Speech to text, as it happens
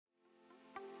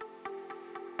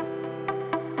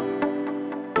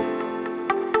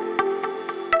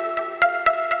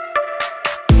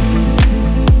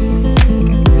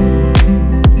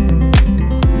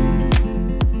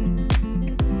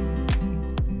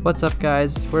What's up,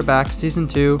 guys? We're back, season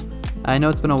 2. I know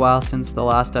it's been a while since the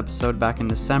last episode back in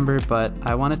December, but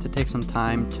I wanted to take some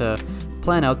time to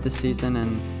plan out this season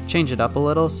and change it up a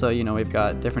little. So, we've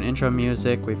got different intro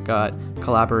music, we've got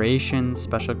collaborations,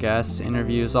 special guests,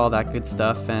 interviews, all that good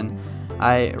stuff. And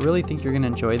I really think you're going to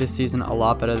enjoy this season a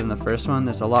lot better than the first one.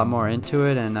 There's a lot more into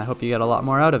it, and I hope you get a lot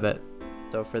more out of it.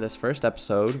 So for this first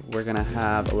episode, we're going to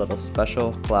have a little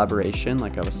special collaboration,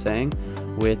 like I was saying,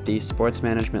 with the Sports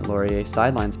Management Laurier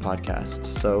Sidelines podcast.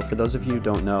 So for those of you who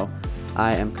don't know,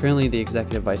 I am currently the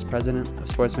Executive Vice President of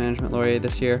Sports Management Laurier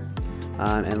this year,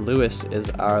 and Lewis is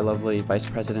our lovely Vice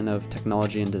President of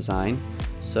Technology and Design.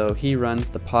 So he runs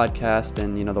the podcast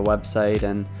and, the website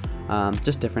and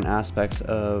just different aspects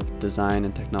of design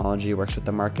and technology, works with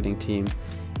the marketing team.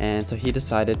 And so he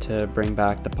decided to bring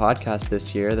back the podcast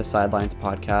this year, the Sidelines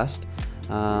podcast.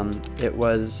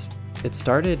 It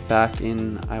started back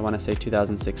in, I want to say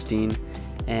 2016,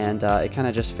 and it kind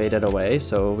of just faded away.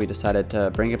 So we decided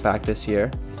to bring it back this year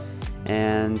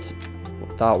and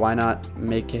thought, why not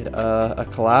make it a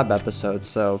collab episode?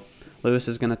 So Lewis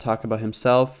is going to talk about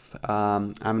himself.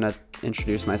 I'm going to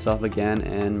introduce myself again,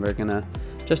 and we're going to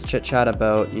just chit chat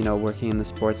about, working in the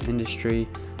sports industry,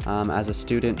 as a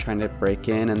student trying to break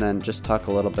in, and then just talk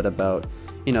a little bit about,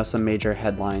 some major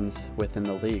headlines within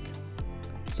the league.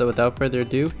 So without further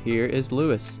ado, here is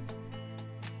Lewis.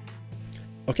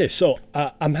 Okay, so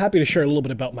I'm happy to share a little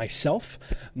bit about myself.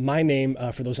 My name,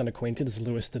 for those unacquainted, is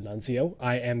Louis D'Annunzio.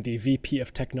 I am the VP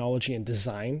of Technology and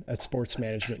Design at Sports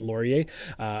Management Laurier.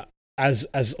 As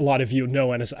a lot of you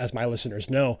know, and as my listeners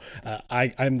know,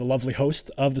 I'm the lovely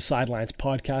host of the Sidelines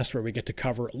podcast, where we get to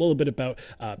cover a little bit about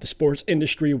the sports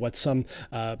industry, what some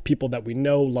people that we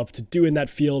know love to do in that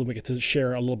field. We get to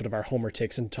share a little bit of our homer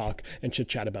takes and talk and chit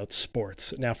chat about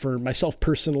sports. Now, for myself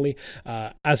personally,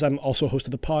 as I'm also host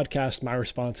of the podcast, my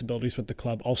responsibilities with the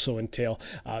club also entail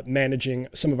managing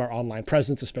some of our online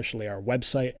presence, especially our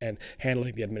website, and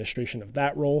handling the administration of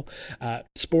that role.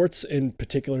 Sports in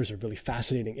particular is a really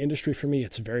fascinating industry for me.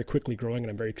 It's very quickly growing, and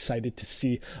I'm very excited to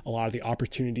see a lot of the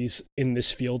opportunities in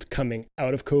this field coming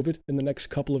out of COVID in the next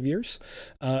couple of years.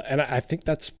 And I think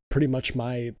that's pretty much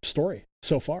my story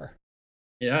so far.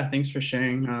 Yeah, thanks for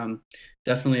sharing.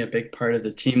 Definitely a big part of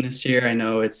the team this year. I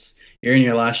know you're in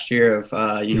your last year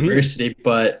of university,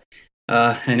 but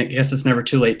and I guess it's never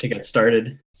too late to get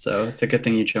started. So it's a good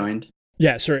thing you joined.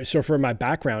 Yeah, so for my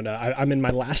background, I'm in my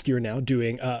last year now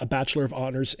doing a Bachelor of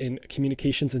Honors in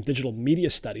Communications and Digital Media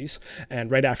Studies.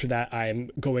 And right after that, I'm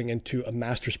going into a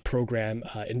master's program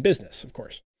in business, of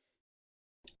course.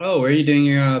 Oh, where are you doing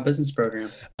your business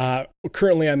program?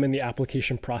 Currently, I'm in the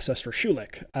application process for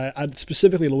Schulich. I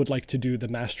specifically would like to do the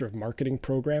Master of Marketing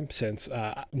program, since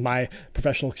my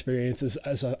professional experience is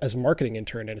as a marketing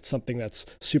intern, and it's something that's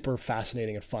super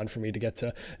fascinating and fun for me to get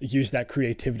to use that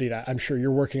creativity. I'm sure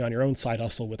you're working on your own side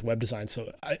hustle with web design,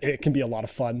 so it can be a lot of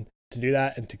fun to do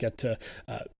that and to get to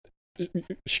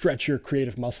stretch your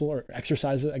creative muscle, or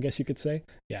exercise it, I guess you could say.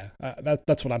 Yeah,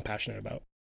 that's what I'm passionate about.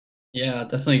 Yeah, I'll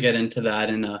definitely get into that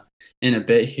in a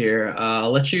bit here. I'll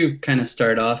let you kind of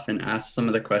start off and ask some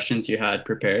of the questions you had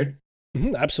prepared.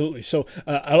 Absolutely. So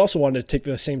I also wanted to take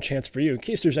the same chance for you, in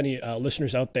case there's any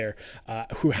listeners out there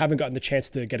who haven't gotten the chance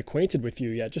to get acquainted with you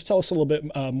yet. Just tell us a little bit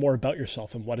more about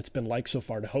yourself and what it's been like so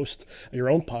far to host your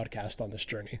own podcast on this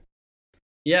journey.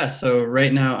 Yeah, so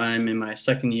right now I'm in my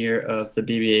second year of the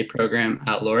BBA program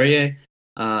at Laurier.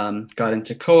 Got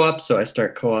into co-op, so I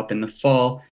start co-op in the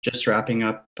fall, just wrapping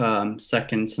up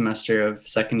second semester of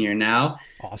second year now.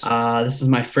 Awesome. This is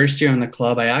my first year on the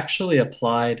club. I actually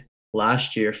applied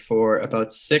last year for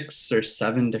about 6 or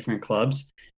 7 different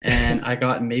clubs, and I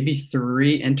got maybe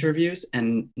 3 interviews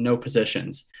and no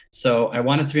positions. So I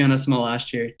wanted to be on SML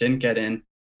last year, didn't get in,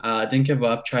 didn't give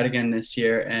up, tried again this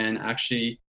year, and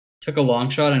actually took a long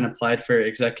shot and applied for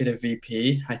executive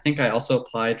VP. I think I also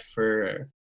applied for,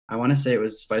 I want to say it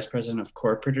was vice president of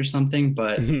corporate or something,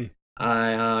 but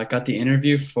I got the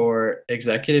interview for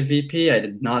executive VP. I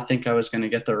did not think I was going to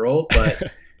get the role, but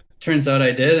turns out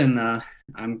I did, and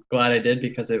I'm glad I did,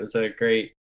 because it was a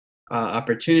great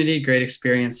opportunity, great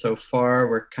experience so far.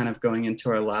 We're kind of going into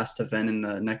our last event in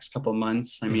the next couple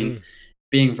months. I mean,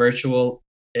 being virtual,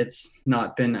 it's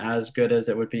not been as good as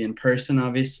it would be in person,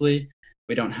 obviously.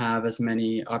 We don't have as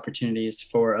many opportunities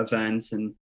for events,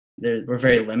 and we're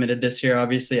very limited this year,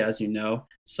 obviously, as you know.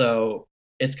 So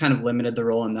it's kind of limited the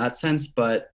role in that sense.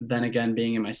 But then again,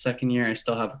 being in my second year, I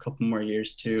still have a couple more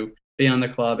years to be on the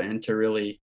club and to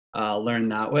really learn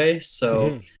that way.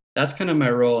 So that's kind of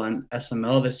my role on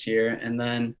SML this year. And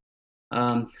then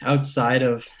outside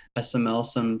of SML,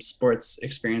 some sports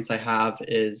experience I have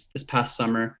is this past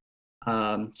summer,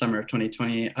 summer of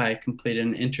 2020, I completed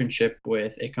an internship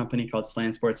with a company called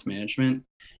Slant Sports Management.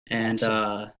 And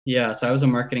Awesome. yeah, so I was a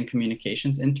marketing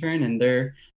communications intern, and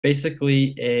they're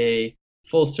basically a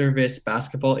full service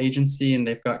basketball agency, and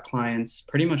they've got clients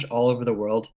pretty much all over the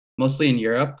world, mostly in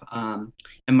Europe. And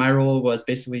my role was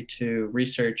basically to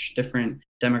research different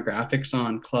demographics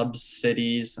on clubs,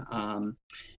 cities,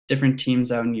 different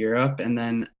teams out in Europe, and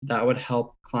then that would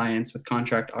help clients with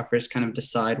contract offers kind of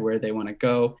decide where they want to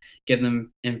go, give them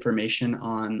information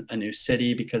on a new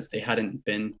city because they hadn't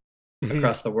been Hmm.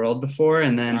 across the world before.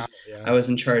 And then Wow. Yeah. I was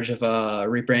in charge of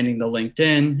rebranding the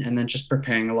LinkedIn and then just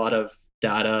preparing a lot of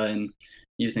data and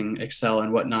using Excel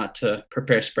and whatnot to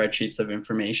prepare spreadsheets of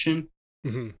information.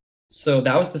 Hmm. So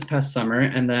that was this past summer.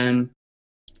 And then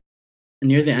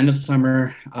near the end of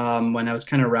summer, when I was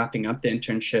kind of wrapping up the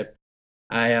internship,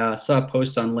 I saw a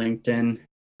post on LinkedIn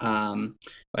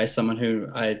by someone who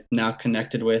I now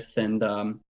connected with, and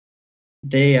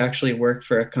they actually work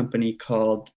for a company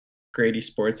called Grady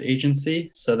Sports Agency.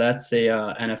 So that's a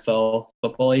NFL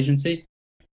football agency.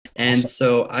 And Awesome.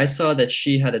 so I saw that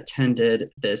she had attended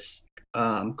this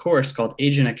course called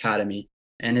Agent Academy.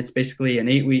 And it's basically an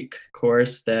 8-week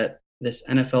course that this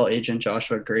NFL agent,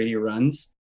 Joshua Grady,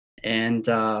 runs. And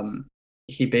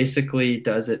he basically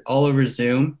does it all over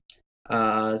Zoom,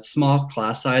 small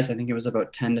class size. I think it was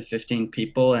about 10 to 15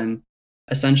 people. And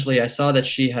essentially, I saw that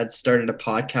she had started a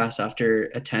podcast after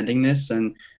attending this.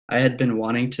 And I had been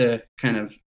wanting to kind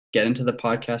of get into the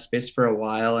podcast space for a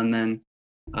while. And then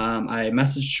I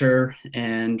messaged her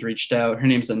and reached out. Her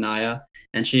name's Anaya,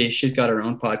 and she's got her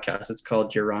own podcast. It's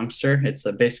called Your Wrongster. It's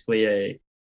basically a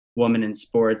woman in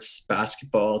sports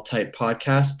basketball type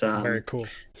podcast. Very cool.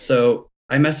 So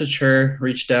I messaged her,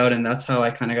 reached out, and that's how I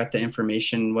kind of got the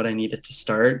information what I needed to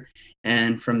start.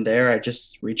 And from there, I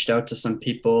just reached out to some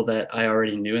people that I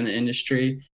already knew in the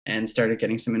industry and started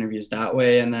getting some interviews that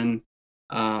way. And then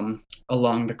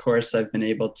along the course, I've been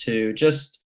able to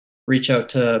just reach out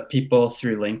to people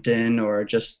through LinkedIn, or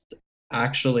just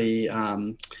actually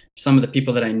some of the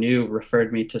people that I knew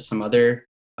referred me to some other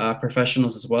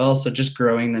professionals as well. So just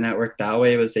growing the network that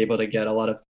way, was able to get a lot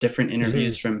of different Hmm.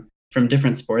 interviews from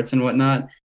different sports and whatnot.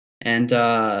 And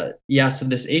yeah, so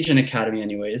this Agent Academy,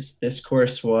 anyways, this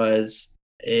course was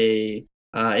a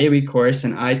 8-week course,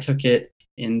 and I took it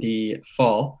in the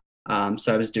fall.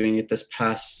 So I was doing it this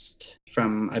past,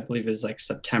 from I believe it was like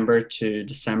September to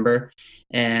December,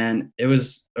 and it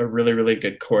was a really really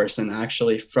good course. And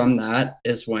actually, from that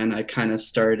is when I kind of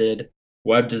started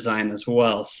web design as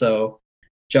well. So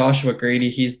Joshua Grady,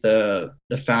 he's the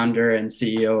founder and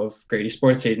CEO of Grady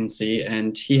Sports Agency,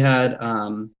 and he had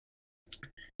a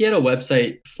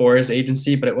website for his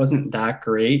agency, but it wasn't that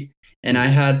great. And I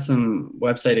had some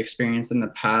website experience in the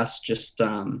past. Just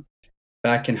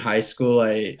back in high school,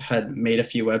 I had made a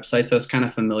few websites. I was kind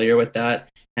of familiar with that,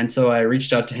 and so I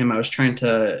reached out to him. I was trying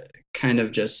to kind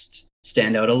of just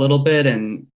stand out a little bit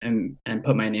and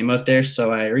put my name out there.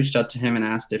 So I reached out to him and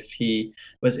asked if he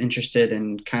was interested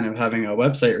in kind of having a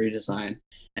website redesign.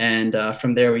 And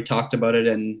from there, we talked about it,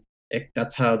 and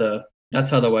that's how the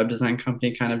web design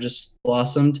company kind of just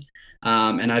blossomed.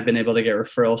 And I've been able to get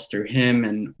referrals through him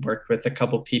and worked with a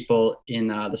couple people in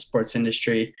the sports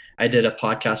industry. I did a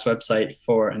podcast website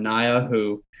for Anaya,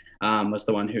 who was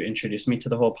the one who introduced me to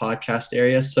the whole podcast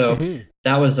area. So Hmm.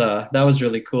 that was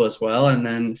really cool as well. And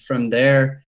then from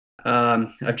there,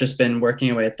 I've just been working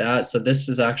away at that. So this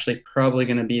is actually probably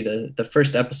going to be the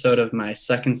first episode of my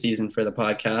second season for the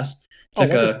podcast. Oh,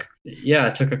 Took a wonderful. Yeah, I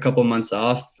took a couple months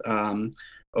off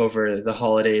over the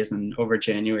holidays and over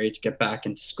January to get back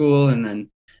into school, and then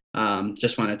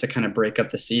just wanted to kind of break up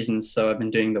the seasons. So I've been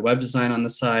doing the web design on the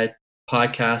side,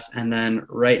 podcast, and then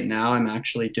right now I'm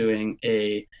actually doing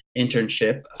a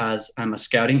internship, as I'm a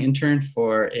scouting intern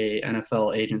for a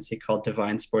NFL agency called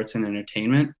Divine Sports and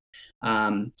Entertainment. They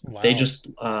Wow. just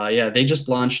yeah, they just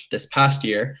launched this past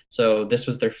year, so this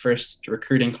was their first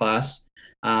recruiting class.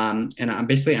 And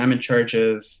I'm in charge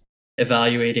of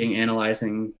evaluating,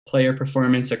 analyzing player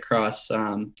performance across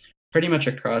pretty much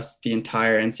across the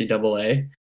entire NCAA.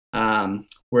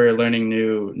 We're learning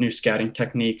new scouting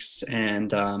techniques,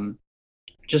 and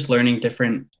just learning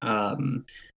different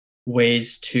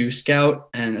ways to scout,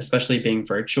 and especially being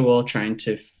virtual, trying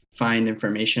to find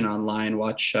information online,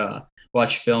 watch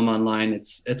film online.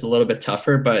 It's a little bit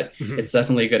tougher, but Hmm. it's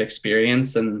definitely a good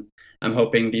experience. And I'm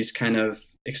hoping these kind of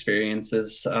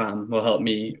experiences will help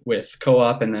me with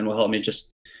co-op, and then will help me just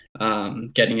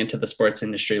getting into the sports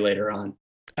industry later on.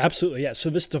 Absolutely. Yeah. So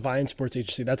this Divine Sports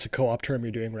Agency, that's a co-op term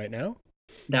you're doing right now?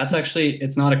 That's actually,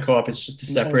 it's not a co-op. It's just a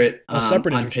No. separate Oh,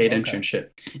 separate internship. unpaid Okay. internship.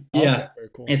 Okay. Yeah, Very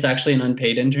cool. it's actually an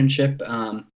unpaid internship.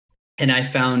 And I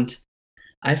found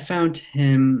I found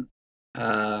him.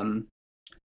 Um,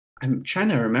 I'm trying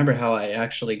to remember how I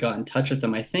actually got in touch with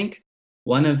him. I think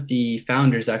one of the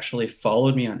founders actually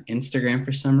followed me on Instagram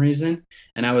for some reason,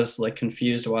 and I was like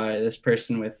confused why this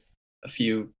person with a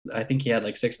few, I think he had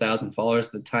like 6,000 followers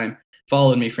at the time,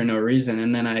 followed me for no reason.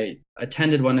 And then I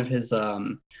attended one of his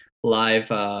live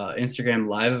Instagram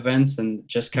live events and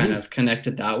just kind Mhm. of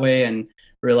connected that way and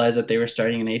realized that they were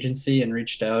starting an agency and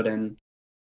reached out. And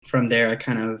from there, I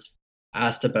kind of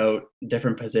asked about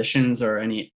different positions or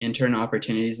any intern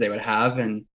opportunities they would have,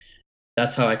 and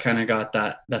that's how I kind of got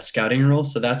that scouting role.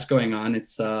 So that's going on.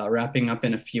 It's wrapping up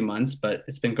in a few months, but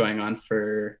it's been going on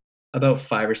for about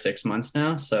 5 or 6 months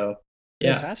now. So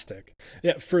yeah. Fantastic.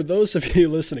 Yeah, for those of you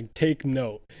listening, take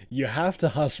note. You have to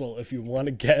hustle if you want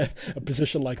to get a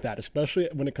position like that, especially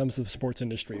when it comes to the sports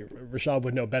industry. Rashad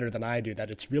would know better than I do that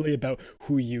it's really about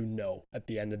who you know at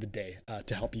the end of the day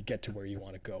to help you get to where you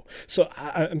want to go. So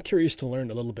I'm curious to learn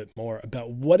a little bit more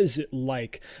about what is it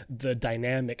like the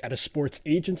dynamic at a sports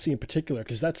agency in particular,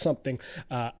 because that's something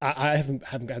I haven't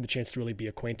had the chance to really be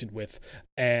acquainted with,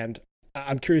 and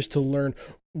I'm curious to learn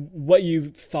what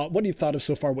you've thought of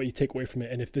so far, what you take away from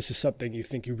it, and if this is something you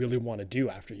think you really want to do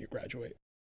after you graduate.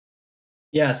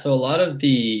 Yeah, so a lot of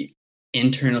the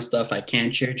internal stuff I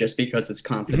can't share just because it's Mhm.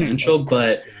 confidential, Of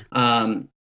but course, yeah.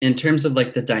 in terms of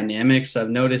like the dynamics, I've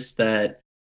noticed that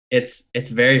it's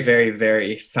very, very,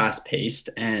 very fast paced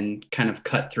and kind of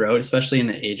cutthroat, especially in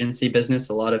the agency business.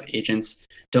 A lot of agents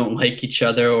don't like each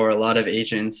other, or a lot of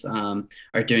agents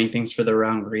are doing things for the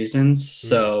wrong reasons. Mm,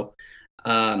 So,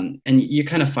 and you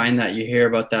kind of find that you hear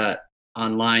about that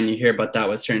online, you hear about that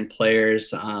with certain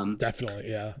players. definitely,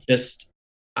 yeah. Just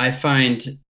I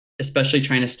find, especially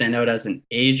trying to stand out as an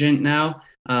agent now,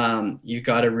 you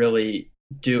got to really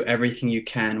do everything you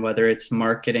can, whether it's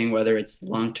marketing, whether it's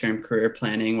long-term career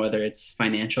planning, whether it's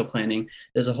financial planning.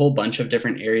 There's a whole bunch of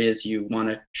different areas you want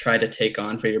to try to take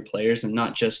on for your players and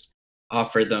not just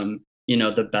offer them,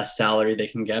 the best salary they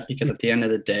can get, because at the end of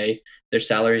the day, their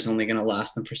salary is only going to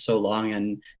last them for so long.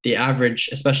 And the average,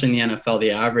 especially in the NFL,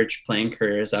 the average playing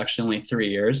career is actually only 3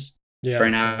 years for Yeah,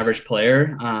 an yeah. average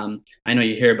player. I know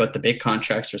you hear about the big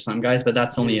contracts for some guys, but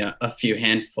that's only Mhm. a few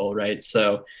handful, right?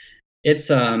 So it's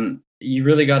you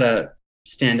really gotta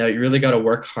stand out. You really gotta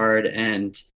work hard,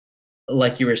 and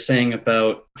like you were saying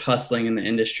about hustling in the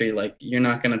industry, like you're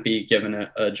not gonna be given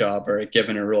a job or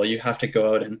given a role. You have to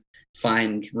go out and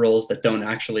find roles that don't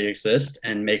actually exist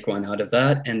and make one out of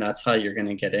that, and that's how you're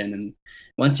gonna get in. And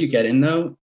once you get in,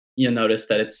 though, you'll notice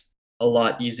that it's a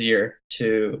lot easier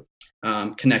to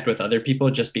connect with other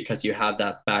people just because you have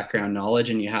that background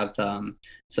knowledge and you have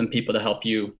some people to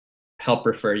help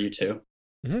refer you to.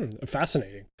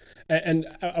 Fascinating. And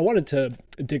I wanted to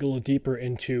dig a little deeper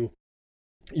into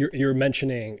you're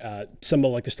mentioning some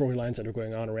of like the storylines that are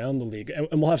going on around the league, and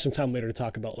we'll have some time later to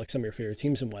talk about like some of your favorite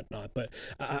teams and whatnot. But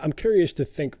I'm curious to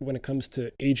think when it comes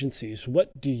to agencies,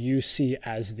 what do you see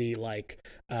as the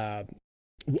uh,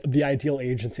 the ideal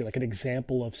agency, like an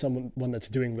example of someone that's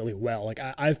doing really well? Like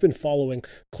I've been following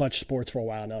Clutch Sports for a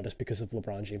while now, just because of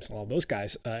LeBron James and all those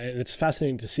guys, and it's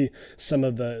fascinating to see some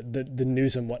of the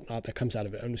news and whatnot that comes out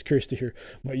of it. I'm just curious to hear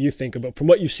what you think about from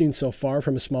what you've seen so far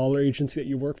from a smaller agency that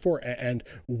you work for, and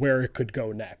where it could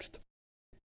go next.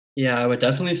 Yeah, I would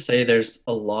definitely say there's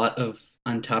a lot of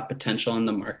untapped potential on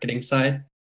the marketing side.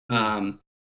 Mm. Um,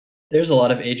 there's a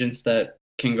lot of agents that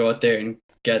can go out there and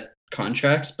get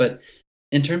contracts, but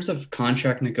in terms of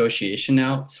contract negotiation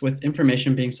now, with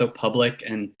information being so public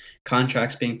and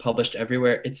contracts being published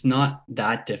everywhere, it's not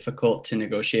that difficult to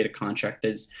negotiate a contract.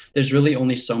 There's really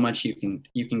only so much you can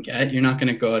get. You're not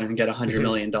going to go out and get Hmm. $100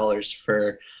 million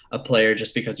for a player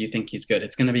just because you think he's good.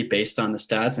 It's going to be based on the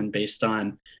stats and based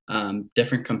on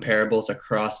different comparables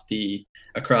across the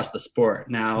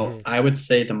sport. Now, Hmm. I would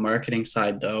say the marketing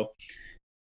side, though,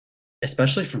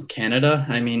 especially from Canada.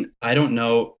 I mean, I don't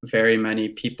know very many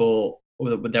people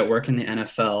that work in the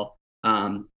NFL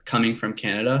coming from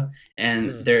Canada, and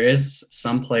Hmm. there is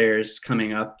some players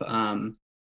coming up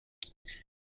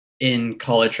in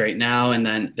college right now, and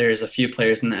then there's a few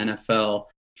players in the NFL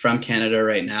from Canada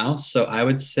right now. So I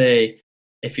would say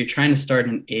if you're trying to start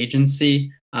an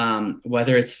agency,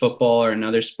 whether it's football or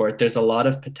another sport, there's a lot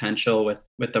of potential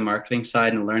with the marketing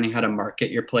side and learning how to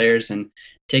market your players and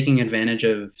taking advantage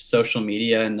of social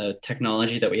media and the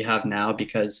technology that we have now,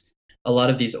 because a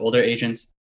lot of these older agents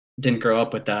didn't grow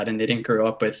up with that, and they didn't grow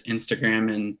up with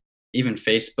Instagram and even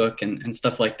Facebook and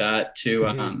stuff like that to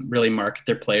Hmm. really market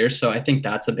their players. So I think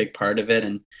that's a big part of it.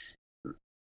 And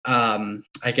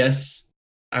I guess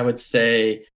I would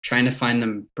say trying to find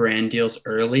them brand deals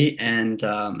early. And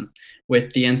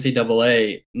with the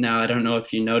NCAA now, I don't know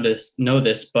if you know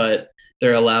this, but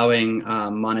they're allowing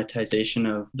monetization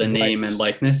of the name and Right.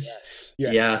 likeness. Yes.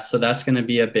 Yeah, Yes. so that's going to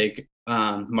be a big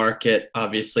market,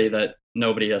 obviously, that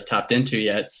nobody has tapped into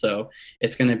yet. So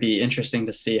it's going to be interesting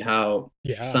to see how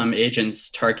Yeah. some agents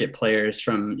target players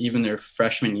from even their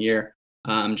freshman year,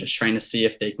 just trying to see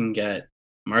if they can get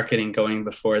marketing going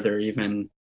before they're even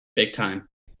big time.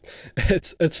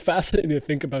 It's fascinating to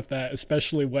think about that,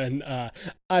 especially when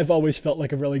I've always felt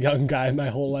like a really young guy my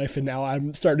whole life, and now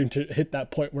I'm starting to hit that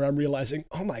point where I'm realizing,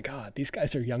 oh my god, these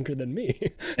guys are younger than me.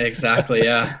 Exactly.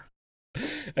 Yeah.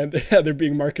 And yeah, they're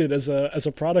being marketed as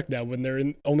a product now when they're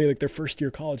in only like their first year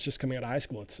of college, just coming out of high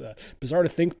school. It's bizarre to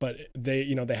think, but they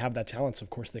have that talent, so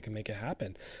of course they can make it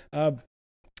happen. Uh,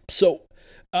 so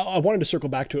I wanted to circle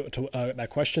back to that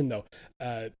question though.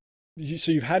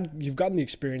 So you've gotten the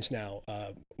experience now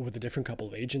with a different couple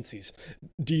of agencies.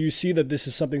 Do you see that this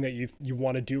is something that you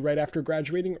want to do right after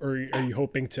graduating, or are you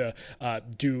hoping to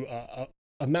do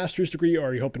a master's degree, or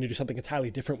are you hoping to do something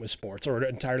entirely different with sports or an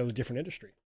entirely different industry?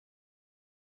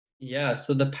 Yeah.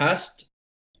 So the past,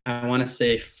 I want to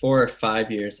say 4 or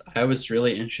 5 years, I was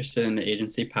really interested in the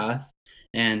agency path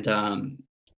and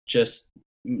just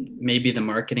maybe the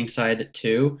marketing side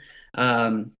too.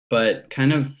 But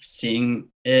kind of seeing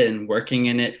it and working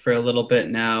in it for a little bit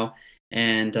now,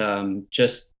 and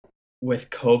just with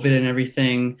COVID and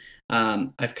everything,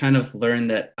 I've kind of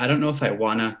learned that I don't know if I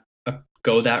want to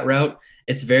go that route.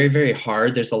 It's very, very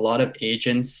hard. There's a lot of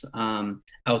agents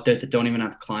out there that don't even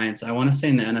have clients. I want to say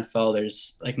in the NFL,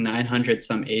 there's like 900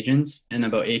 some agents and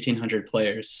about 1,800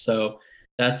 players. So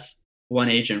that's one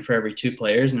agent for every two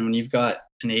players. And when you've got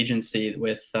an agency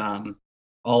with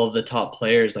all of the top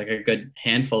players, like a good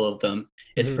handful of them,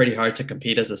 it's Hmm. pretty hard to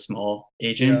compete as a small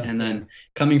agent. Yeah, And yeah. then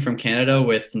coming from Canada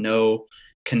with no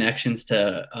connections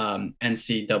to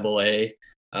NCAA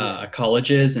Yeah.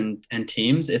 colleges and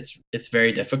teams, it's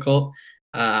very difficult.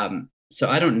 So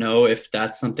I don't know if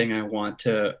that's something I want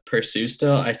to pursue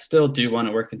still. I still do want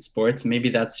to work in sports. Maybe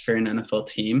that's for an NFL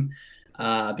team,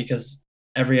 because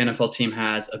every NFL team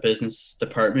has a business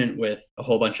department with a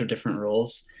whole bunch of different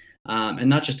roles, and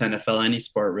not just NFL, any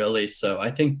sport really. So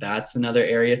I think that's another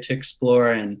area to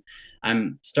explore. And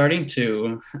I'm starting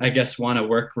to, I guess, want to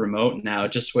work remote now,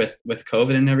 just with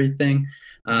COVID and everything.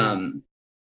 Hmm.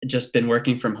 Just been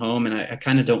working from home, and I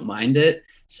kind of don't mind it.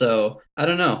 So I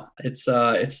don't know. It's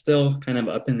still kind of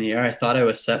up in the air. I thought I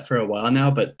was set for a while now,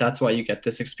 but that's why you get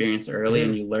this experience early Hmm.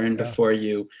 and you learn Yeah. before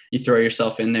you throw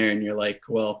yourself in there and you're like,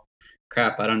 well,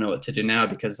 crap, I don't know what to do now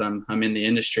because I'm in the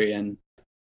industry Yeah. and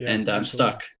I'm Absolutely.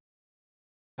 stuck.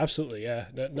 Absolutely, yeah.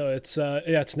 No, it's yeah,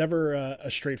 it's never a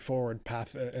straightforward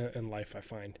path in life, I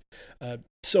find.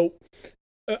 So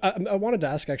I wanted to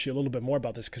ask actually a little bit more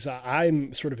about this because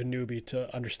I'm sort of a newbie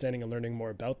to understanding and learning more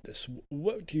about this.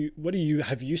 What do you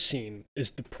have you seen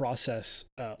is the process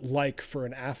like for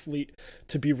an athlete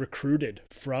to be recruited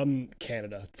from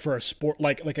Canada for a sport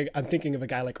I'm thinking of a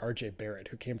guy like R.J. Barrett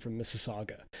who came from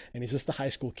Mississauga and he's just a high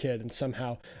school kid and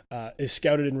somehow is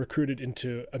scouted and recruited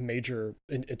into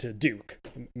into Duke,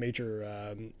 a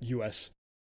major U.S.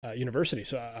 University.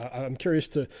 So I'm curious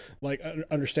to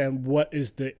understand what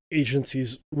is the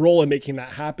agency's role in making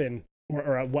that happen,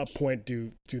 or at what point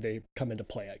do they come into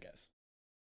play? I guess.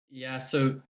 Yeah,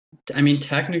 so I mean,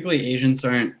 technically, agents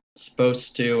aren't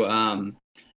supposed to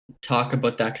talk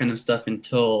about that kind of stuff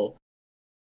until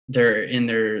they're in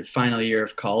their final year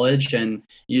of college, and Hmm.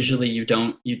 usually you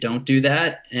don't do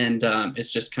that, and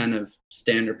it's just kind of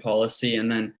standard policy.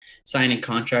 And then signing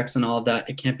contracts and all of that,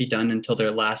 it can't be done until their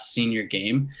last senior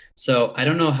game. So I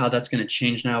don't know how that's going to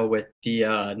change now with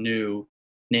the new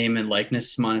name and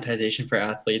likeness monetization for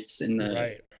athletes in the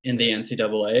Right. in the Right.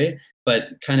 NCAA.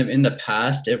 But kind of in the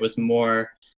past, it was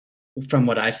more, from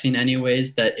what I've seen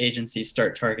anyways, that agencies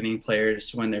start targeting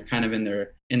players when they're kind of in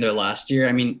their last year.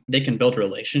 I mean, they can build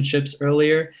relationships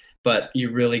earlier, but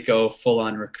you really go full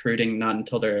on recruiting not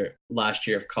until their last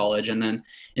year of college. And then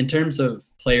in terms of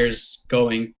players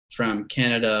going from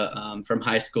Canada, from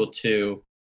high school to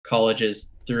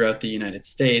colleges throughout the United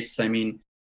States, I mean,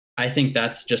 I think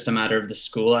that's just a matter of the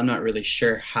school. I'm not really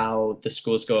sure how the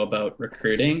schools go about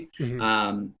recruiting. Hmm.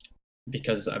 Um,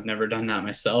 because I've never done that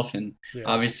myself, and Yeah.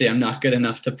 obviously I'm not good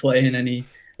enough to play in I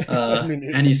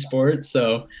mean, any sport.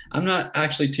 So I'm not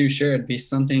actually too sure. It'd be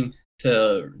something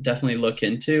to definitely look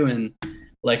into. And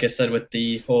like I said, with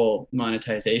the whole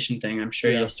monetization thing, I'm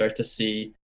sure yeah. you'll start to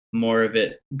see more of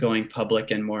it going public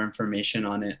and more information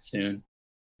on it soon.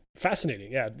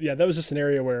 Fascinating. Yeah. Yeah. That was a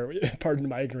scenario where, pardon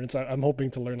my ignorance, I'm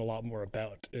hoping to learn a lot more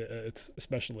about. It's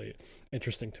especially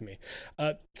interesting to me.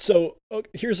 So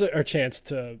here's our chance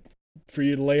to for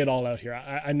you to lay it all out here.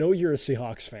 I know you're a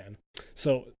Seahawks fan.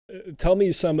 So tell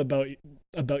me some about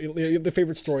the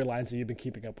favorite storylines that you've been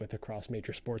keeping up with across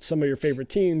major sports. Some of your favorite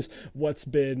teams. What's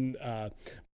been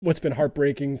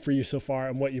heartbreaking for you so far,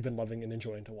 and what you've been loving and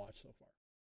enjoying to watch so far.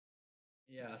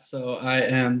 Yeah, so I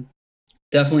am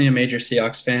definitely a major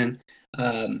Seahawks fan.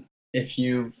 If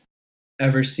you've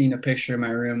ever seen a picture of my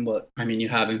room, well, I mean, you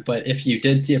haven't, but if you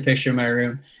did see a picture of my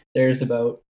room, there's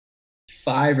about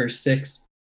 5 or 6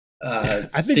 I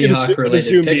think in in a Seahawk-related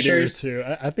Zoom meeting or pictures. two.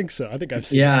 I think so. I think I've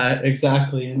seen that. Yeah,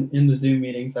 exactly. In the Zoom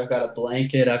meetings, I've got a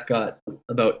blanket. I've got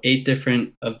about 8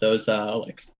 different of those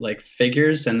like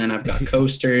figures, and then I've got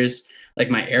coasters. Like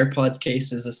my AirPods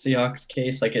case is a Seahawks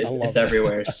case. Like I it's love it.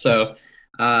 everywhere. So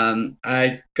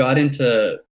I got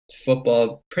into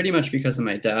football pretty much because of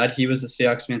my dad. He was a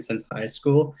Seahawks fan since high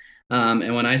school.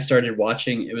 And when I started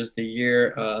watching, it was the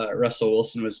year Russell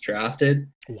Wilson was drafted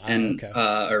Wow. and Okay.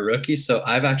 a rookie. So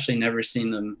I've actually never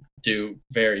seen them do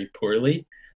very poorly,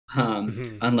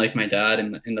 Hmm. unlike my dad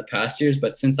in the past years.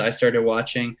 But since I started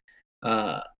watching,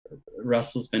 uh,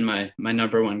 Russell's been my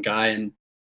number one guy, and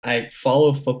I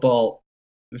follow football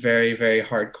very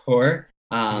hardcore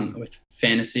Hmm. with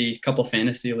couple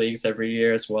fantasy leagues every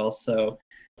year as well. So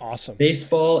Awesome.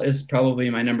 baseball is probably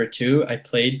my number two. I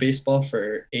played baseball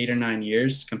for 8 or 9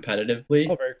 years Oh, competitively.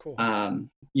 very cool.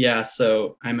 Yeah,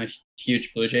 so I'm a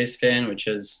huge Blue Jays fan, which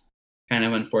is kind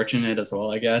of unfortunate as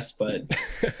well, I guess. But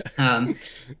um,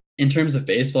 in terms of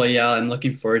baseball, yeah, I'm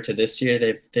looking forward to this year.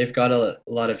 They've got a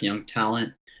lot of young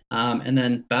talent. And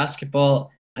then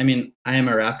basketball, I mean, I am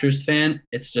a Raptors fan.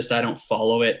 It's just I don't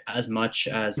follow it as much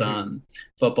as Hmm.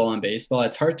 football and baseball.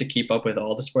 It's hard to keep up with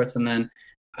all the sports. And then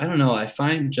I don't know. I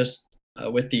find just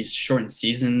with these shortened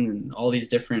season and all these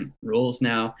different rules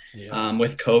now, Yeah.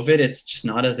 with COVID, it's just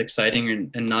not as exciting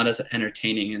and not as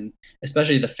entertaining. And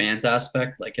especially the fans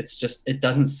aspect, like it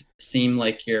doesn't seem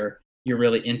like you're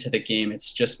really into the game.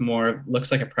 It's just more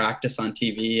looks like a practice on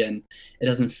TV, and it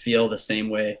doesn't feel the same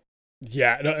way.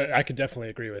 Yeah, no, I could definitely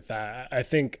agree with that. I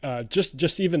think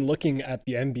just even looking at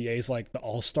the NBA's like the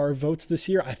All Star votes this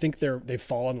year, I think they've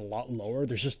fallen a lot lower.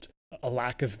 There's just a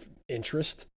lack of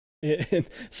interest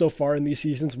so far in these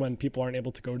seasons when people aren't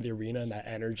able to go to the arena and that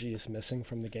energy is missing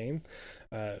from the game.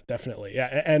 Definitely,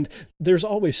 yeah. And there's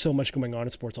always so much going on in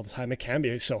sports all the time. It can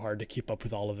be so hard to keep up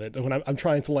with all of it. When I'm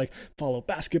trying to like follow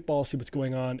basketball, see what's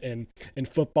going on in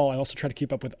football, I also try to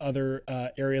keep up with other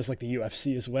areas like the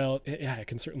UFC as well. Yeah, it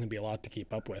can certainly be a lot to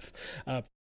keep up with.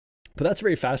 But that's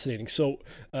very fascinating. So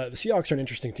the Seahawks are an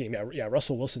interesting team. Yeah, yeah.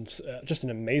 Russell Wilson's just an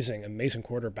amazing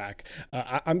quarterback.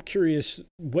 I'm curious,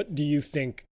 what do you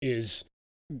think is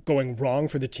going wrong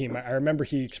for the team? I remember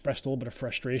he expressed a little bit of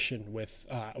frustration with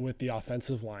the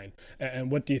offensive line. And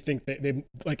what do you think they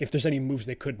like? If there's any moves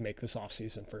they could make this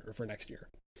offseason for next year?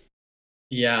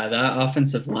 Yeah, that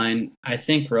offensive line. I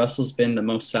think Russell's been the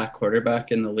most sacked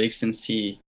quarterback in the league since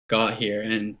he got here,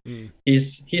 and Mm.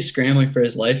 he's scrambling for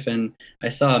his life. And I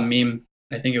saw a meme.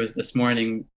 I think it was this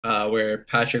morning where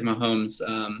Patrick Mahomes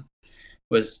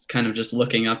was kind of just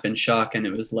looking up in shock, and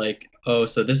it was like, oh,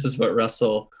 so this is what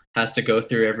Russell has to go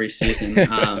through every season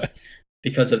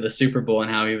because of the Super Bowl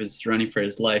and how he was running for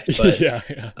his life. But Yeah,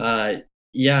 yeah. uh,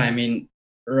 yeah, I mean,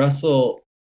 Russell,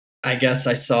 I guess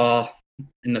I saw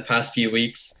in the past few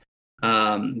weeks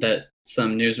that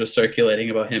some news was circulating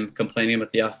about him complaining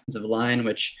about the offensive line,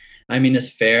 which I mean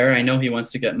is fair. I know he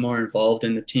wants to get more involved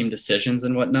in the team decisions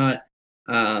and whatnot.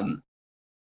 Um,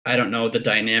 I don't know the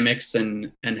dynamics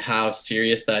and how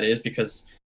serious that is because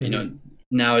you Hmm. know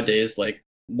nowadays like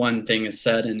one thing is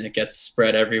said and it gets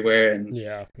spread everywhere and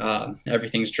Yeah, yeah.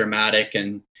 everything's dramatic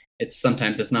and it's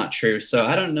not true. So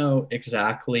I don't know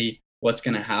exactly what's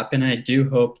going to happen. I do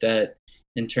hope that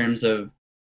in terms of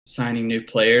signing new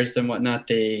players and whatnot,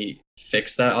 they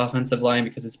fix that offensive line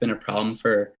because it's been a problem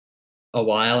for a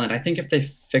while. And I think if they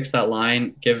fix that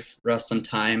line, give Russ some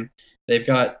time, they've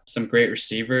got some great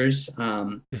receivers.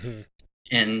 Hmm.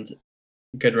 And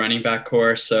good running back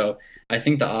core. So I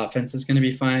think the offense is going to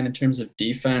be fine in terms of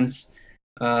defense.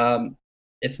 Um,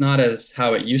 it's not as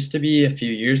how it used to be a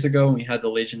few years ago when we had the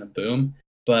Legion of Boom,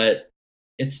 but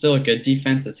it's still a good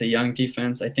defense. It's a young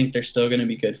defense. I think they're still going to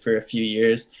be good for a few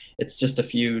years. It's just a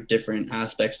few different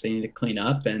aspects they need to clean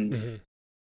up, and Hmm.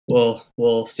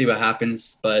 we'll see what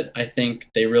happens. But I think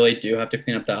they really do have to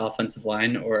clean up that offensive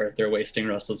line, or they're wasting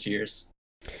Russell's years.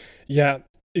 Yeah,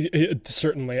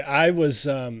 certainly.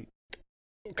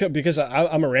 Okay, because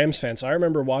I'm a Rams fan, so I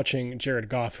remember watching Jared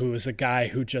Goff, who is a guy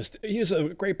who he's a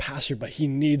great passer, but he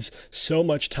needs so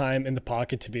much time in the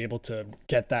pocket to be able to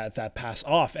get that pass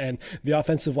off, and the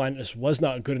offensive line just was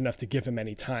not good enough to give him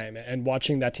any time. And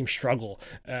watching that team struggle,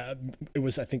 I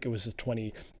think it was the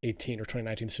 2018 or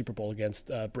 2019 Super Bowl against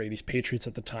Brady's Patriots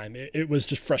at the time. It was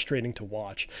just frustrating to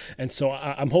watch, and so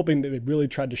I'm hoping that they really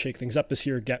tried to shake things up this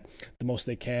year, get the most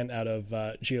they can out of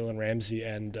Jalen Ramsey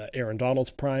and Aaron Donald's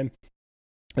prime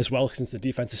as well, since the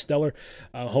defense is stellar.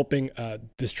 Hoping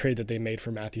this trade that they made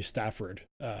for Matthew Stafford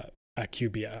at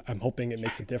QB, I'm hoping it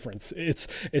makes a difference. It's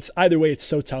either way, it's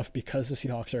so tough because the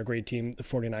Seahawks are a great team. The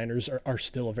 49ers are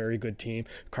still a very good team.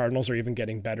 Cardinals are even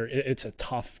getting better. It's a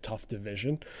tough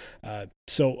division. But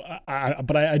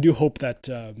I do hope that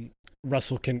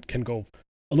Russell can go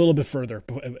a little bit further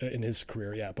in his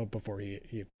career, yeah, but before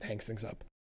he hangs things up.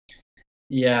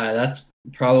 Yeah, that's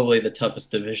probably the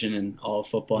toughest division in all of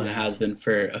football, and it Yeah. has been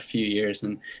for a few years.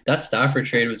 And that Stafford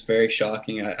trade was very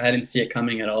shocking. I didn't see it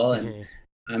coming at all, and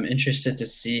Mm-hmm. I'm interested to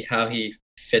see how he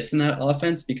fits in that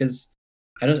offense because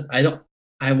I don't,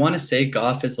 I want to say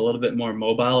Goff is a little bit more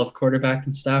mobile of quarterback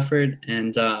than Stafford,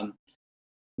 and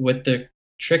with the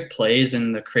trick plays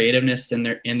and the creativeness in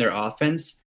their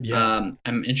offense, Yeah.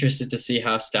 I'm interested to see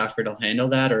how Stafford will handle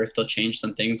that, or if they'll change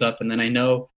some things up. And then I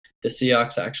know the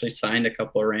Seahawks actually signed a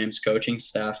couple of Rams coaching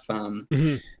staff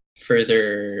Mm-hmm. for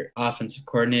their offensive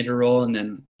coordinator role, and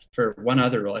then for one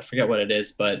other role, I forget what it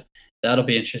is, but that'll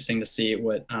be interesting to see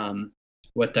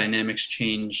what dynamics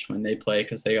change when they play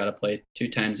because they got to play 2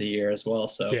 times a year as well.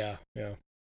 So Yeah. Yeah.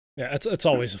 Yeah, it's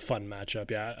always a fun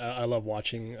matchup. Yeah, I love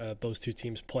watching those two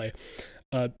teams play.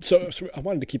 So I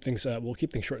wanted to keep things. We'll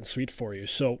keep things short and sweet for you.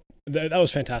 So that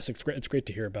was fantastic. It's great. It's great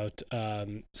to hear about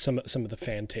some of the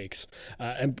fan takes.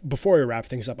 And before we wrap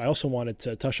things up, I also wanted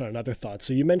to touch on another thought.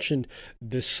 So you mentioned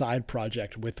this side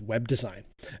project with web design,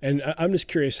 and I'm just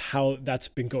curious how that's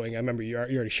been going. I remember you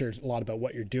already shared a lot about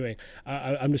what you're doing.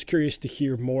 I'm just curious to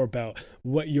hear more about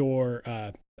what your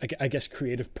I guess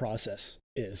creative process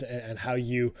is, and how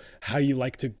you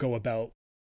like to go about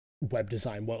web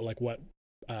design.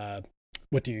 Uh,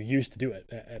 what do you use to do it,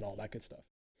 and all that good stuff.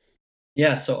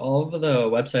 yeah, so all of the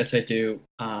websites I do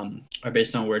are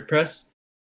based on WordPress,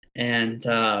 and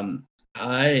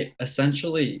I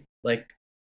essentially like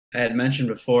I had mentioned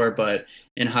before, but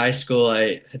in high school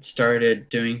I had started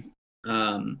doing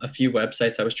a few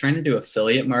websites. I was trying to do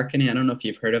affiliate marketing. I don't know if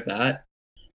you've heard of that.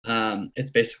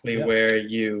 It's basically Yeah. where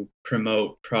you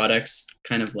promote products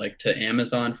kind of like to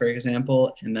Amazon, for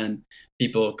example, and then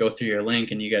people go through your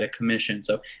link and you get a commission.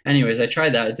 So, anyways, I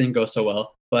tried that. It didn't go so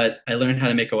well, but I learned how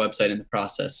to make a website in the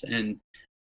process. And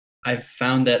I've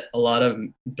found that a lot of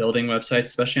building websites,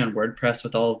 especially on WordPress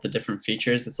with all of the different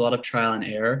features, it's a lot of trial and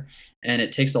error. And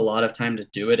it takes a lot of time to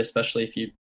do it, especially if you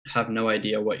have no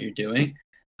idea what you're doing.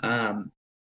 Um,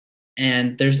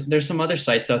 and there's some other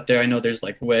sites out there. I know there's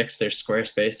like Wix, there's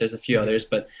Squarespace, there's a few Hmm. others,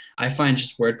 but I find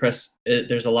just WordPress,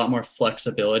 there's a lot more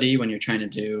flexibility when you're trying to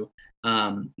do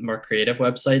more creative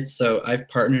websites. So I've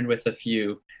partnered with a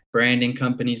few branding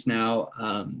companies now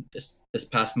this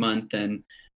past month, and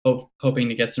hoping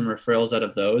to get some referrals out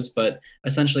of those. But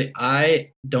essentially,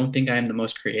 I don't think I am the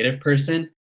most creative person,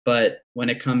 but when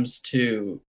it comes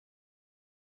to,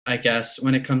 I guess,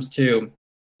 when it comes to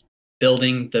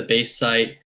building the base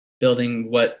site, building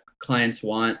what clients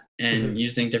want, and Hmm.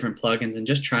 using different plugins and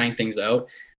just trying things out.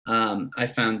 I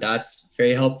found that's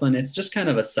very helpful, and it's just kind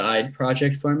of a side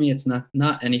project for me. It's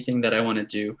not anything that I want to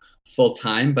do full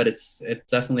time, but it's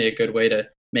definitely a good way to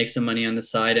make some money on the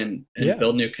side and Yeah.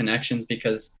 build new connections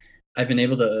because I've been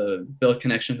able to build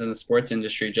connections in the sports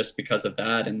industry just because of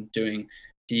that and doing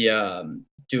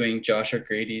Josh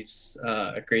O'Grady's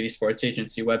Grady Sports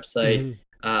Agency website.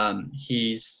 Hmm.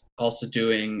 He's also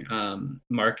doing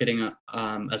marketing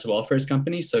as well for his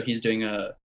company. So he's doing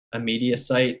a media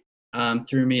site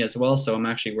through me as well. So I'm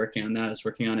actually working on that. I was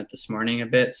working on it this morning a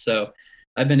bit. So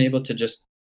I've been able to just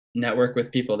network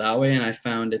with people that way. And I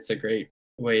found it's a great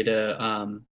way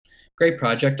to, great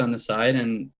project on the side,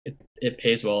 and it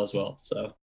pays well as well.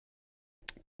 So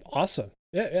Awesome.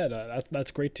 Yeah, yeah,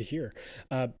 that's great to hear.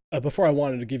 Before I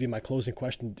wanted to give you my closing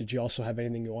question, did you also have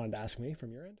anything you wanted to ask me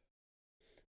from your end?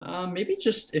 maybe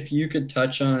just if you could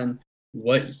touch on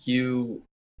what you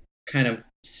kind of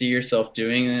see yourself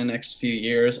doing in the next few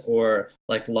years or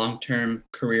like long-term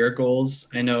career goals.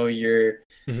 I know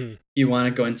Hmm. you want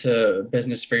to go into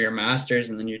business for your masters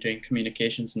and then you're doing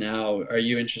communications now. Are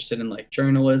you interested in like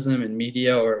journalism and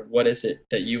media, or what is it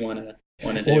that you want to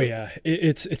want to Oh do? yeah,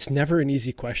 it's never an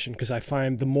easy question because I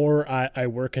find the more I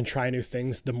work and try new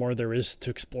things, the more there is to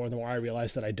explore. The more I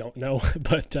realize that I don't know.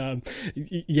 But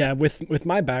yeah, with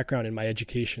my background in my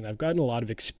education, I've gotten a lot of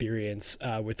experience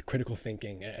with critical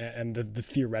thinking and the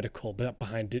theoretical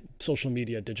behind social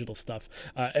media, digital stuff,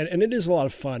 and it is a lot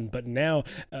of fun. But now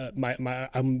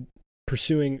I'm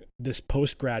pursuing this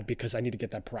post grad because I need to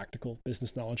get that practical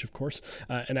business knowledge, of course.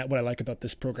 What I like about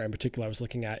this program in particular I was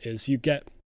looking at is you get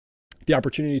the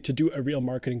opportunity to do a real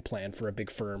marketing plan for a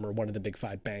big firm or one of the big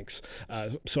five banks.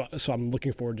 So I'm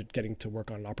looking forward to getting to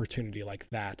work on an opportunity like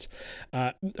that.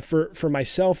 For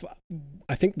myself,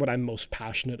 I think what I'm most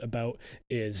passionate about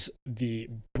is the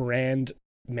brand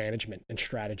management and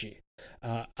strategy.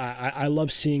 I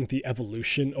love seeing the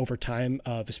evolution over time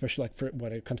of, especially like for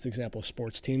when it comes to example of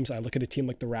sports teams. I look at a team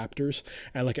like the Raptors,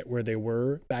 and I look at where they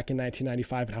were back in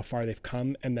 1995 and how far they've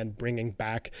come, and then bringing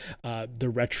back the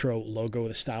retro logo,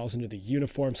 the styles into the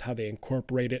uniforms, how they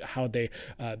incorporate it, how they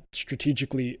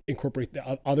strategically incorporate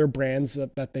the other brands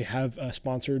that they have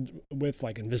sponsored with,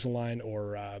 like Invisalign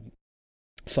or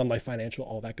Sun Life Financial,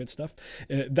 all that good stuff.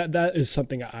 That is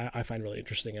something I find really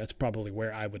interesting. And that's probably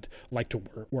where I would like to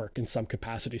work in some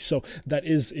capacity. So that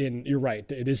is in, you're right,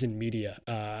 it is in media.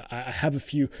 I have a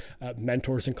few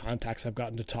mentors and contacts I've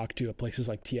gotten to talk to at places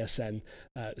like TSN.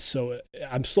 So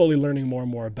I'm slowly learning more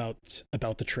and more about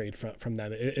the trade from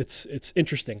them. It's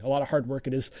interesting. A lot of hard work.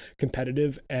 It is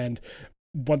competitive. And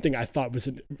one thing I thought was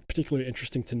particularly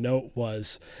interesting to note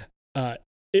was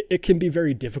it can be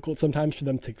very difficult sometimes for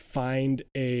them to find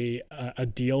a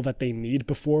deal that they need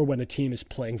before when a team is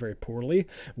playing very poorly.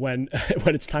 When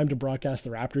when it's time to broadcast the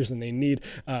Raptors and they need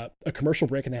a commercial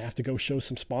break and they have to go show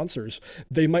some sponsors,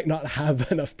 they might not have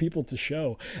enough people to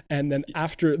show. And then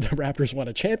after the Raptors won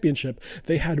a championship,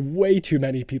 they had way too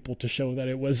many people to show that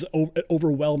it was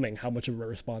overwhelming how much of a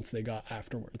response they got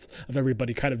afterwards of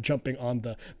everybody kind of jumping on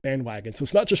the bandwagon. So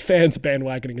it's not just fans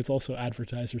bandwagoning, it's also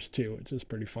advertisers too, which is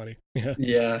pretty funny. Yeah.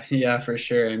 Yeah, for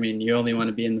sure. I mean, you only want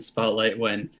to be in the spotlight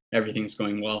when everything's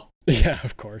going well. Yeah,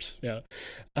 of course. Yeah.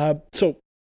 So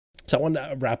I want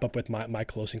to wrap up with my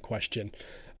closing question.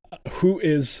 Who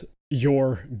is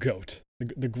your GOAT,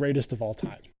 the greatest of all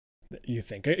time that you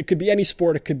think? It could be any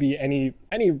sport. It could be any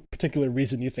particular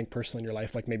reason you think personally in your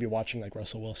life, like maybe watching like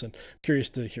Russell Wilson. Curious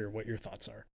to hear what your thoughts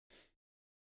are.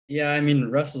 Yeah, I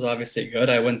mean, Russell's obviously good.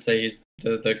 I wouldn't say he's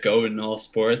the GOAT in all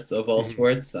sports of all Mhm.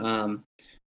 sports.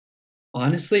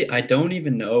 Honestly, I don't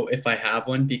even know if I have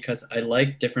one because I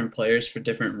like different players for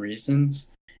different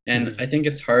reasons. And Mhm. I think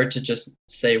it's hard to just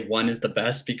say one is the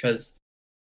best because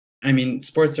I mean,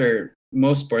 sports are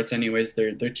most sports anyways,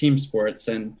 they're team sports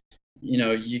and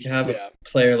you can have a Yeah.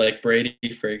 player like Brady,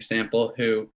 for example,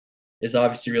 who is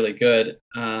obviously really good,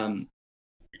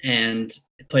 and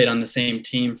played on the same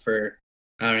team for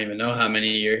I don't even know how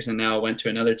many years, and now went to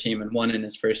another team and won in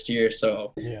his first year.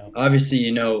 So Yeah. obviously,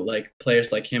 like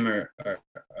players like him are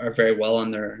very well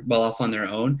off on their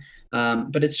own.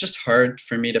 But it's just hard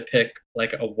for me to pick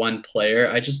like a one player.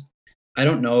 I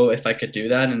don't know if I could do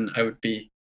that, and I would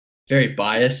be very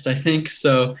biased, I think.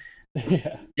 So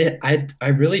Yeah. I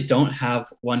really don't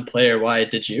have one player. Why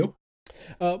did you?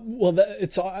 Well,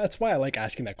 that's why I like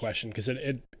asking that question because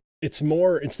it's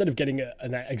more instead of getting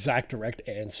an exact direct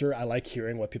answer. I like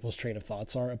hearing what people's train of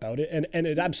thoughts are about it, and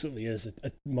it absolutely is.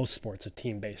 Most sports a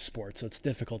team based sport, so it's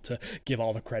difficult to give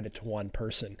all the credit to one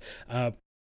person.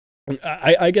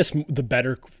 I guess the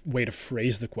better way to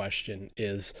phrase the question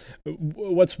is,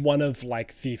 what's one of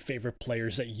like the favorite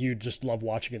players that you just love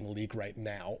watching in the league right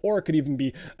now, or it could even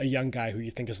be a young guy who you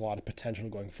think has a lot of potential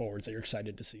going forwards that you're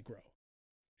excited to see grow.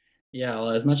 Yeah, well,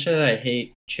 as much as I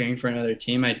hate cheering for another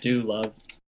team, I do love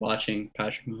watching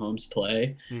Patrick Mahomes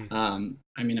play. Mm.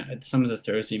 I mean, some of the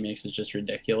throws he makes is just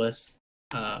ridiculous,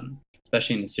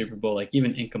 especially in the Super Bowl. Like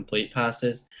even incomplete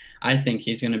passes, I think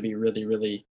he's going to be really,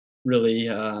 really, really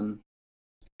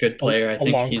good player. I A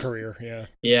think long he's career, yeah.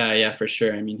 yeah, for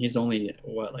sure. I mean, he's only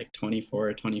what like 24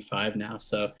 or 25 now,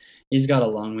 so he's got a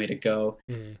long way to go.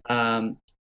 Mm. Um,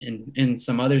 in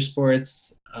some other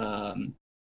sports,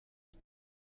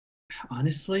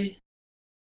 honestly,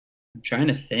 I'm trying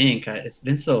to think. It's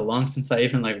been so long since I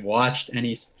even like watched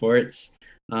any sports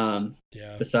um,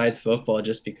 Yeah. besides football,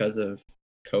 just because of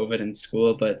COVID and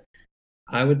school. But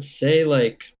I would say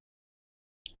like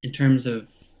in terms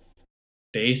of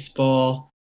baseball,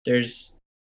 there's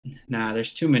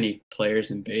there's too many players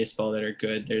in baseball that are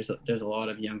good. There's a lot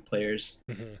of young players.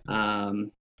 Hmm.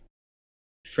 Um,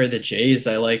 for the Jays,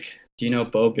 I like. Do you know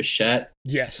Bo Bichette? I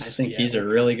Yes. think Yeah. he's Oh, a yeah.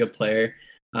 really good player.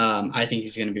 I think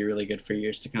he's going to be really good for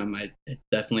years to come. I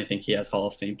definitely think he has Hall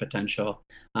of Fame potential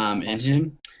in Awesome.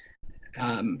 him.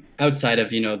 outside of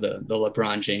the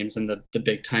LeBron James and the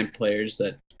big time players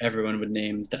that everyone would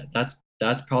name,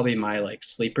 that's probably my like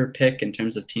sleeper pick in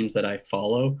terms of teams that I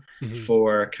follow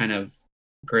for kind of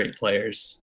great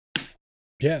players.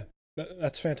 Yeah.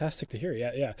 That's fantastic to hear.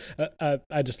 Yeah.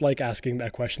 I just like asking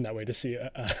that question that way to see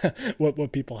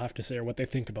what people have to say or what they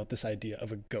think about this idea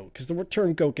of a GOAT. Because the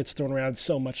term GOAT gets thrown around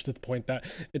so much to the point that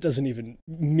it doesn't even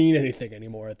mean anything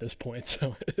anymore at this point.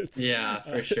 So yeah,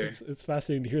 for sure. It's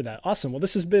fascinating to hear that. Awesome. Well,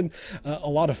 this has been a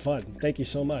lot of fun. Thank you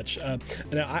so much. And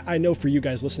I know for you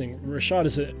guys listening, Rashad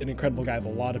is an incredible guy with a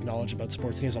lot of knowledge about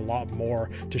sports. And he has a lot more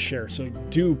to share. So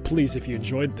do please, if you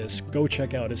enjoyed this, go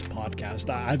check out his podcast.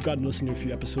 I've gotten to listen to a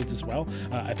few episodes as well.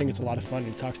 I think it's a lot of fun.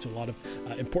 He talks to a lot of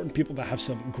important people that have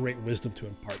some great wisdom to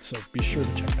impart. So be sure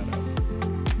to check that out.